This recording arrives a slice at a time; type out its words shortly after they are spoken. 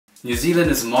New Zealand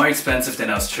is more expensive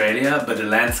than Australia, but the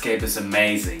landscape is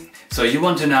amazing. So you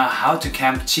want to know how to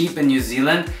camp cheap in New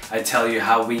Zealand? I tell you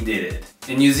how we did it.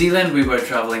 In New Zealand we were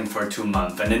traveling for 2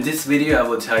 months, and in this video I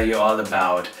will tell you all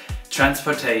about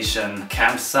transportation,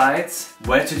 campsites,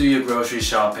 where to do your grocery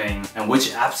shopping, and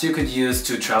which apps you could use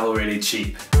to travel really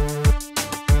cheap.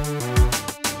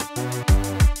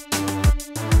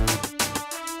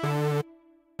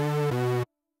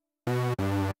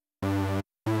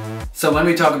 So when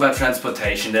we talk about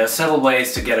transportation, there are several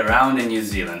ways to get around in New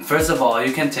Zealand. First of all,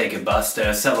 you can take a bus. There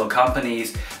are several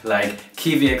companies like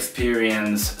Kiwi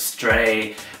Experience,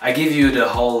 Stray. I give you the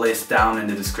whole list down in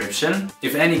the description.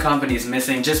 If any company is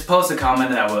missing, just post a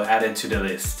comment and I will add it to the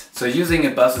list. So using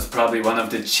a bus is probably one of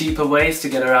the cheaper ways to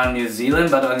get around New Zealand,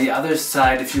 but on the other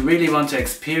side, if you really want to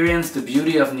experience the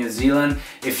beauty of New Zealand,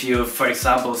 if you, for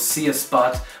example, see a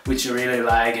spot which you really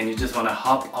like and you just want to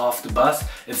hop off the bus,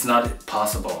 it's not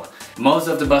possible. Most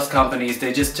of the bus companies,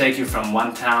 they just take you from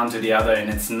one town to the other, and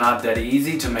it's not that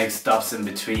easy to make stops in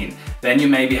between. Then you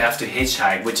maybe have to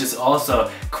hitchhike, which is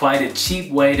also quite a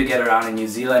cheap way to get around in New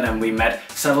Zealand, and we met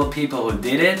several people who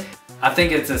did it. I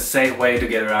think it's a safe way to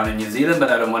get around in New Zealand,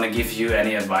 but I don't want to give you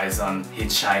any advice on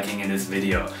hitchhiking in this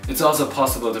video. It's also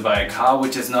possible to buy a car,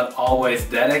 which is not always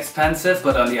that expensive,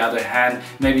 but on the other hand,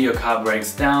 maybe your car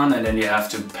breaks down and then you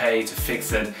have to pay to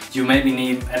fix it. You maybe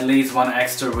need at least 1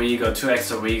 extra week or 2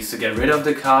 extra weeks to get rid of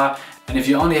the car. And if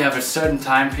you only have a certain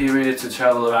time period to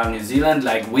travel around New Zealand,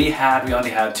 like we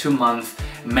only had 2 months,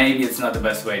 maybe it's not the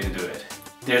best way to do it.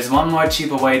 There's one more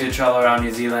cheaper way to travel around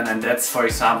New Zealand, and that's, for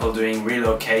example, doing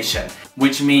relocation.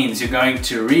 Which means you're going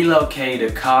to relocate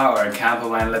a car or a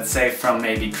campervan, let's say from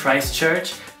maybe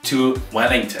Christchurch to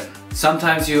Wellington.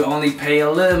 Sometimes you only pay a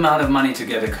little amount of money to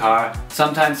get a car.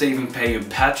 Sometimes they even pay you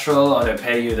petrol or they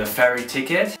pay you the ferry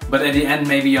ticket. But at the end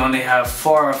maybe you only have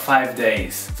 4 or 5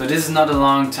 days. So this is not a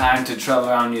long time to travel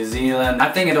around New Zealand.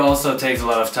 I think it also takes a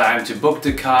lot of time to book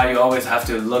the car. You always have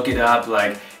to look it up,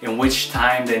 like in which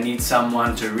time they need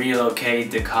someone to relocate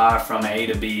the car from A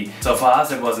to B. So for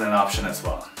us it wasn't an option as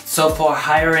well. So for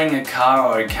hiring a car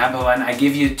or a campervan, I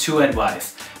give you 2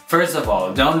 advice. First of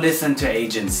all, don't listen to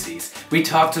agencies. We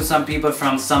talked to some people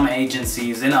from some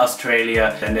agencies in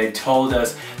Australia, and they told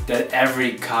us that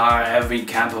every car, every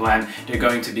campervan, they're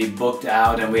going to be booked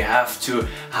out and we have to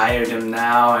hire them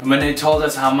now. When they told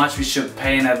us how much we should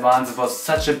pay in advance, it was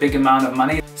such a big amount of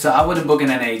money. So I wouldn't book in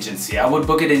an agency. I would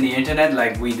book it in the internet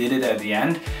like we did it at the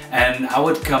end, and I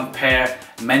would compare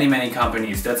many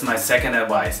companies. That's my second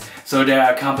advice. So there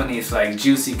are companies like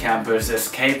Juicy Campers,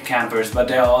 Escape Campers, but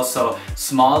there are also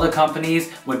smaller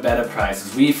companies with better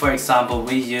prices. We, for example,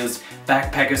 we used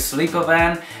Backpackers Sleeper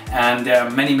Van, and there are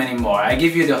many more. I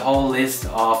give you the whole list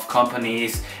of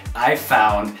companies I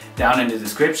found down in the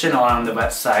description or on the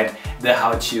website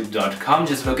thehowtube.com.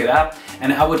 Just look it up,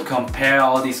 and I would compare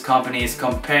all these companies,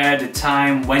 compare the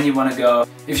time when you want to go.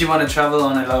 If you want to travel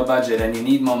on a low budget and you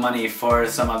need more money for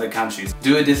some other countries,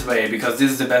 do it this way, because this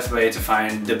is the best way to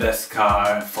find the best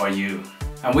car for you.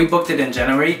 And we booked it in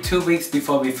January, 2 weeks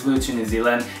before we flew to New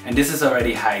Zealand, and this is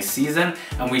already high season,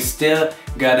 and we still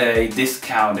got a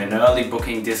discount, an early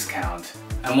booking discount.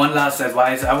 And one last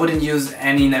advice, I wouldn't use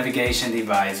any navigation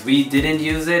device. We didn't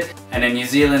use it, and in New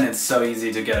Zealand it's so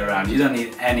easy to get around. You don't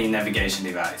need any navigation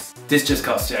device. This just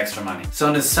costs you extra money. So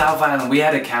on the South Island we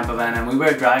had a campervan and we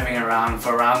were driving around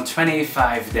for around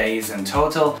 25 days in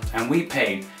total, and we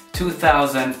paid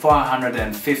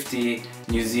 2,450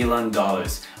 New Zealand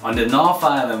dollars. On the North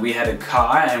Island we had a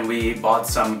car and we bought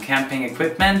some camping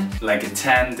equipment like a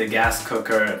tent, a gas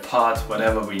cooker, a pot,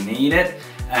 whatever we needed,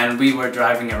 and we were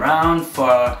driving around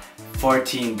for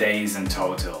 14 days in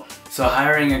total. So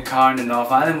hiring a car in the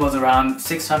North Island was around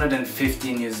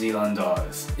 650 New Zealand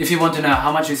dollars. If you want to know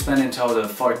how much we spent in total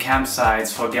for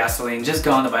campsites, for gasoline, just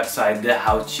go on the website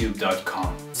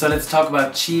thehowtube.com. So let's talk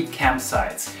about cheap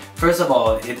campsites. First of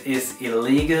all, it is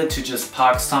illegal to just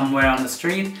park somewhere on the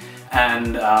street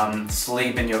and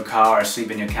sleep in your car or sleep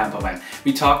in your campervan.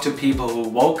 We talked to people who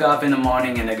woke up in the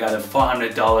morning and they got a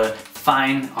 $400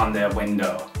 fine on their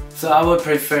window. So I would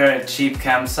prefer a cheap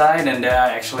campsite, and there are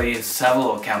actually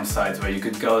several campsites where you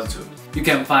could go to. You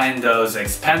can find those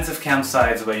expensive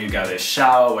campsites where you got a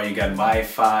shower, where you got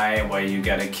Wi-Fi, where you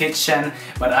got a kitchen,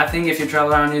 but I think if you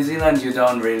travel around New Zealand you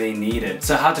don't really need it.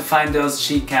 So how to find those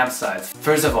cheap campsites?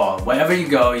 First of all, wherever you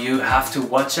go you have to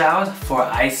watch out for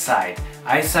eyesight.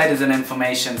 Eyesight is an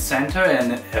information center,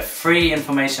 and a free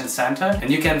information center, and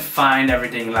you can find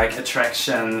everything like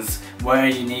attractions, where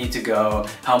you need to go,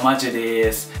 how much it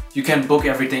is. You can book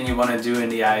everything you want to do in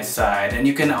the Eyesight, and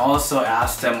you can also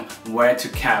ask them where to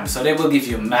camp. So they will give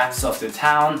you maps of the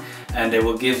town, and they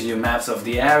will give you maps of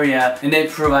the area, and they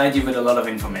provide you with a lot of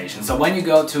information. So when you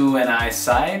go to a nice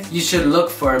site, you should look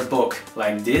for a book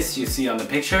like this you see on the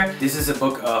picture. This is a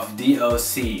book of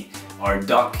DOC, or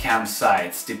Dog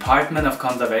Campsites, Department of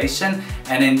Conservation,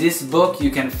 and in this book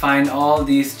you can find all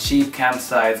these cheap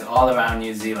campsites all around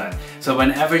New Zealand. So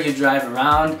whenever you drive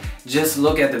around, just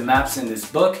look at the maps in this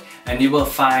book and you will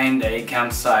find a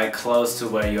campsite close to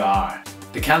where you are.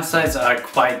 The campsites are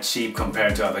quite cheap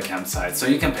compared to other campsites, so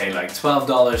you can pay like $12,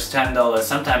 $10,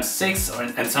 sometimes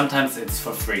 $6, and sometimes it's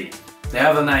for free. They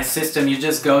have a nice system. You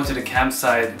just go to the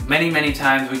campsite. Many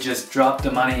times we just drop the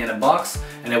money in a box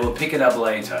and they will pick it up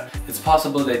later. It's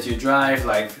possible that you drive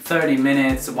like 30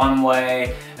 minutes one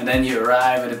way and then you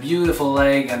arrive at a beautiful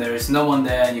lake and there is no one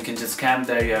there and you can just camp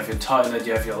there. You have your toilet,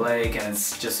 you have your lake, and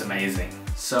it's just amazing.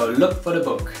 So look for the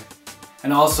book.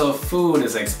 And also food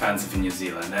is expensive in New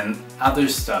Zealand and other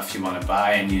stuff you want to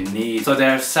buy and you need. So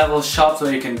there are several shops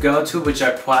where you can go to which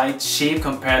are quite cheap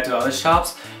compared to other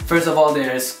shops. First of all,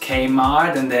 there is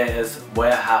Kmart and there is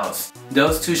Warehouse.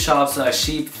 Those two shops are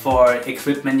cheap for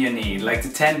equipment you need. Like the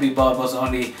tent we bought was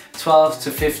only $12 to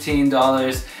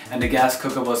 $15 and the gas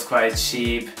cooker was quite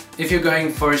cheap. If you're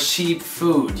going for cheap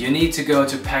food, you need to go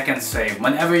to Pack and Save.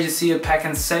 Whenever you see a Pack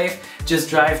and Save, just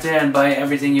drive there and buy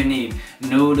everything you need.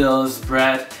 Noodles,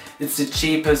 bread, it's the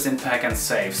cheapest in Pack and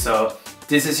Save. So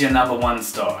this is your #1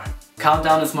 store.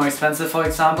 Countdown is more expensive, for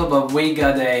example, but we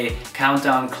got a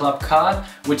Countdown Club card,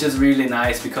 which is really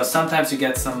nice because sometimes you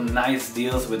get some nice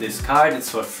deals with this card. It's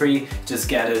for free, just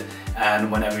get it,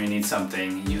 and whenever you need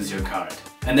something, use your card.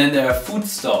 And then there are food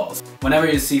stalls. Whenever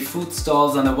you see food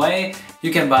stalls on the way,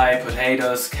 you can buy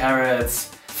potatoes,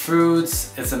 carrots,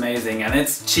 fruits. It's amazing and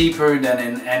it's cheaper than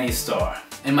in any store.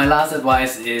 And my last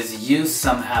advice is use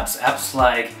some apps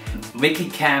like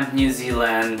Wikicamp New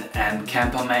Zealand and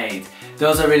Campermate.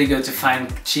 Those are really good to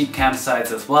find cheap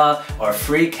campsites as well, or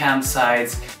free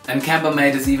campsites. And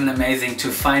Campermate is even amazing to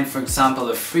find, for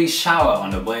example, a free shower on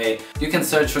the way. You can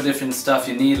search for different stuff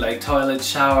you need like toilet,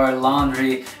 shower,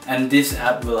 laundry, and this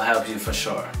app will help you for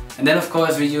sure. And then of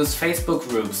course we use Facebook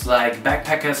groups like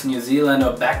Backpackers New Zealand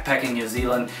or Backpacking New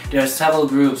Zealand. There are several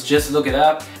groups, just look it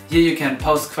up. Here you can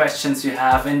post questions you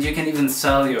have and you can even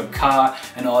sell your car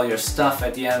and all your stuff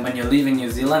at the end when you're leaving New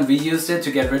Zealand. We used it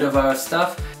to get rid of our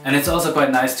stuff, and it's also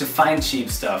quite nice to find cheap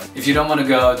stuff. If you don't want to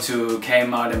go to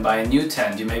Kmart and buy a new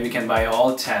tent, you maybe can buy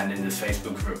all tent in this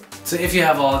Facebook group. So if you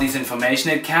have all this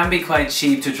information, it can be quite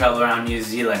cheap to travel around New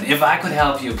Zealand. If I could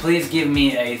help you, please give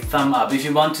me a thumb up. If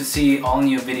you want to see all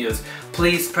new videos,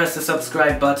 please press the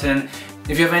subscribe button.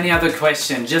 If you have any other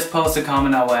question, just post a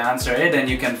comment, I will answer it, and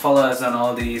you can follow us on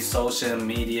all these social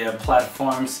media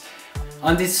platforms.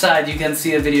 On this side you can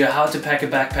see a video how to pack a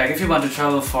backpack if you want to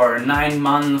travel for 9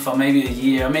 months or maybe a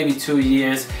year or maybe 2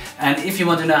 years. And if you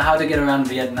want to know how to get around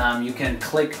Vietnam, you can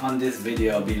click on this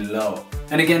video below.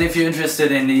 And again, if you're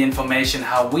interested in the information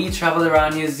how we travel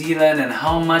around New Zealand and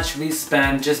how much we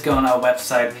spend, just go on our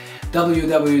website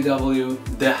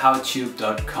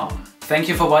www.thehowtube.com. Thank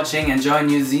you for watching. Enjoy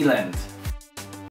New Zealand!